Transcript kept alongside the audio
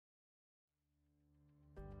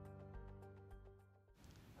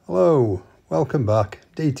Hello, welcome back,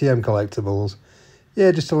 DTM Collectibles.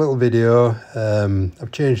 Yeah, just a little video.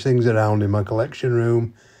 I've changed things around in my collection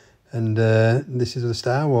room, and this is the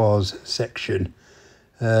Star Wars section.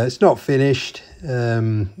 It's not finished.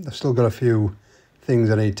 I've still got a few things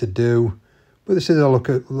I need to do, but this is a look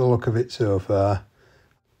at the look of it so far.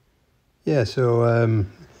 Yeah, so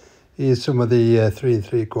here's some of the 3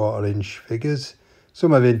 3/4 inch figures.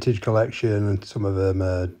 Some are vintage collection, and some of them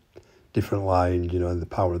are different lines, you know, the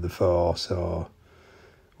Power of the Force or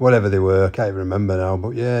whatever they were. I can't even remember now,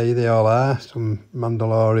 but yeah, here they all are. Some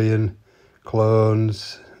Mandalorian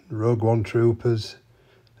clones, Rogue One troopers.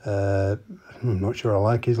 I'm not sure I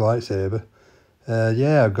like his lightsaber.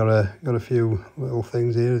 Yeah, I've got a few little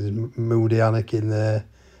things here. There's Moody Anakin there,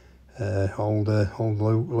 old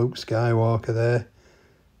Luke Skywalker there,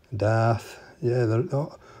 Darth. Yeah,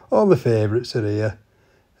 all the favourites are here.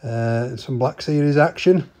 Some Black Series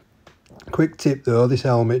action. Quick tip though, this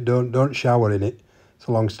helmet, don't shower in it. It's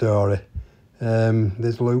a long story.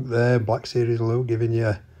 There's Luke there, Black Series Luke, giving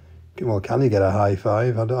you, well, can he get a high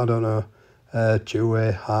five? I don't know.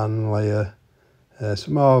 Chewie, Han, Leia.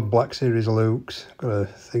 Some more Black Series Lukes. Got a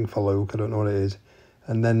thing for Luke, I don't know what it is.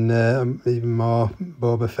 And then even more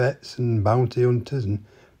Boba Fett's and Bounty Hunters and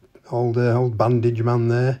old Bandage Man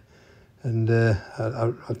there. And a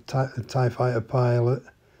TIE Fighter pilot.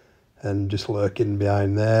 And just lurking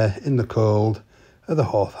behind there in the cold are the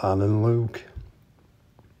Hoth, Han and Luke.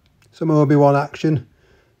 Some Obi-Wan action.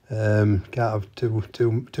 Can't have too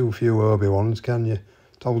few Obi-Wans, can you?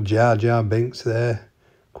 It's old Jar Jar Binks there.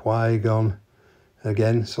 Qui-Gon.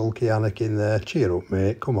 Again, sulky Anakin there. Cheer up,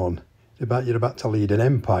 mate. Come on. You're about to lead an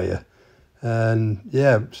empire. And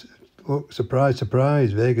yeah, look, surprise,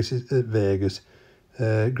 surprise. Grievous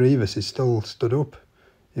is still stood up.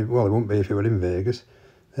 Well, it wouldn't be if he were in Vegas.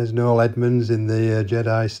 There's Noel Edmonds in the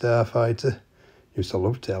Jedi Starfighter. Used to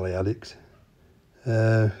love telly addicts.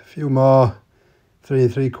 A few more 3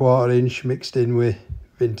 3/4 inch mixed in with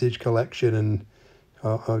vintage collection and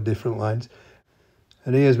of different lines.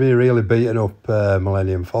 And here's me really beaten up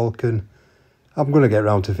Millennium Falcon. I'm going to get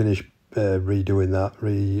round to finish redoing that,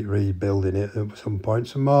 rebuilding it at some point.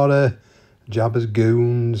 Some more Jabba's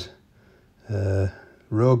Goons.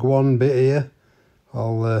 Rogue One bit here.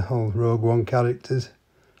 All Rogue One characters.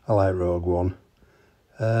 I like Rogue One.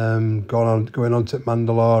 Going on to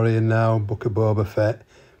Mandalorian now. Book of Boba Fett.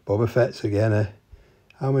 Boba Fett's again, eh?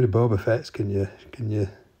 How many Boba Fett's can you?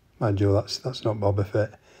 Mind you, that's not Boba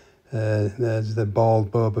Fett. There's the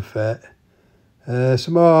bald Boba Fett.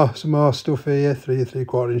 Some more stuff here. 3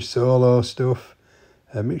 3/4 inch Solo stuff.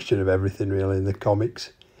 A mixture of everything really in the comics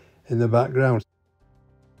in the background.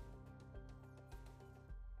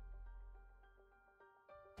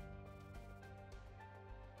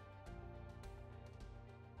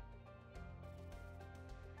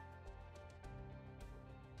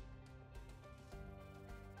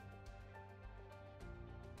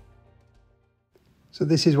 So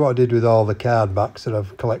this is what I did with all the card backs that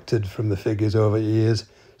I've collected from the figures over years.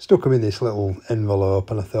 Stuck them in this little envelope,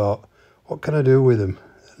 and I thought, what can I do with them?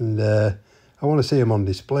 And I want to see them on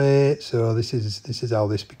display, so this is how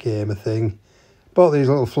this became a thing. Bought these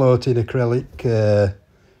little floating acrylic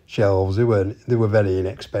shelves. They were very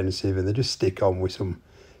inexpensive, and they just stick on with some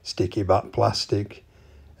sticky back plastic.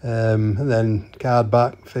 And then card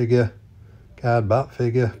back figure.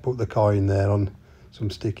 Put the coin there on some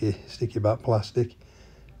sticky back plastic.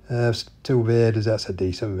 2 Vaders, that's a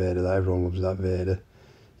decent Vader, that everyone loves that Vader.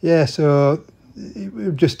 Yeah, so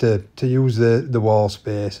just to use the wall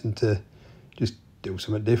space and to just do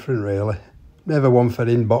something different really. Never one for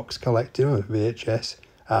inbox collecting, or VHS,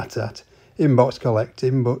 AT-AT, inbox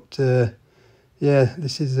collecting, but yeah,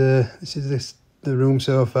 this is the room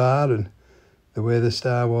so far and the way the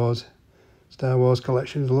Star Wars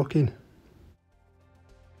collection is looking.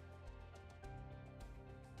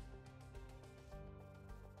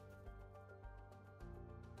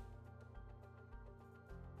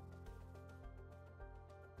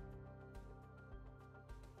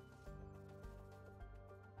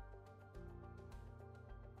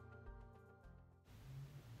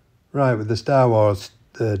 Right, with the Star Wars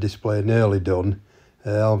display nearly done,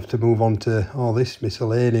 I'll have to move on to all this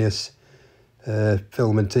miscellaneous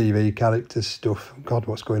film and TV characters stuff. God,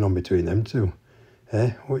 what's going on between them two?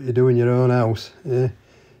 What you do in your own house?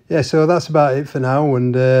 Yeah, so that's about it for now,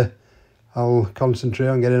 and I'll concentrate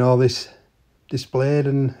on getting all this displayed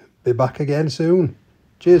and be back again soon.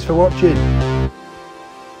 Cheers for watching.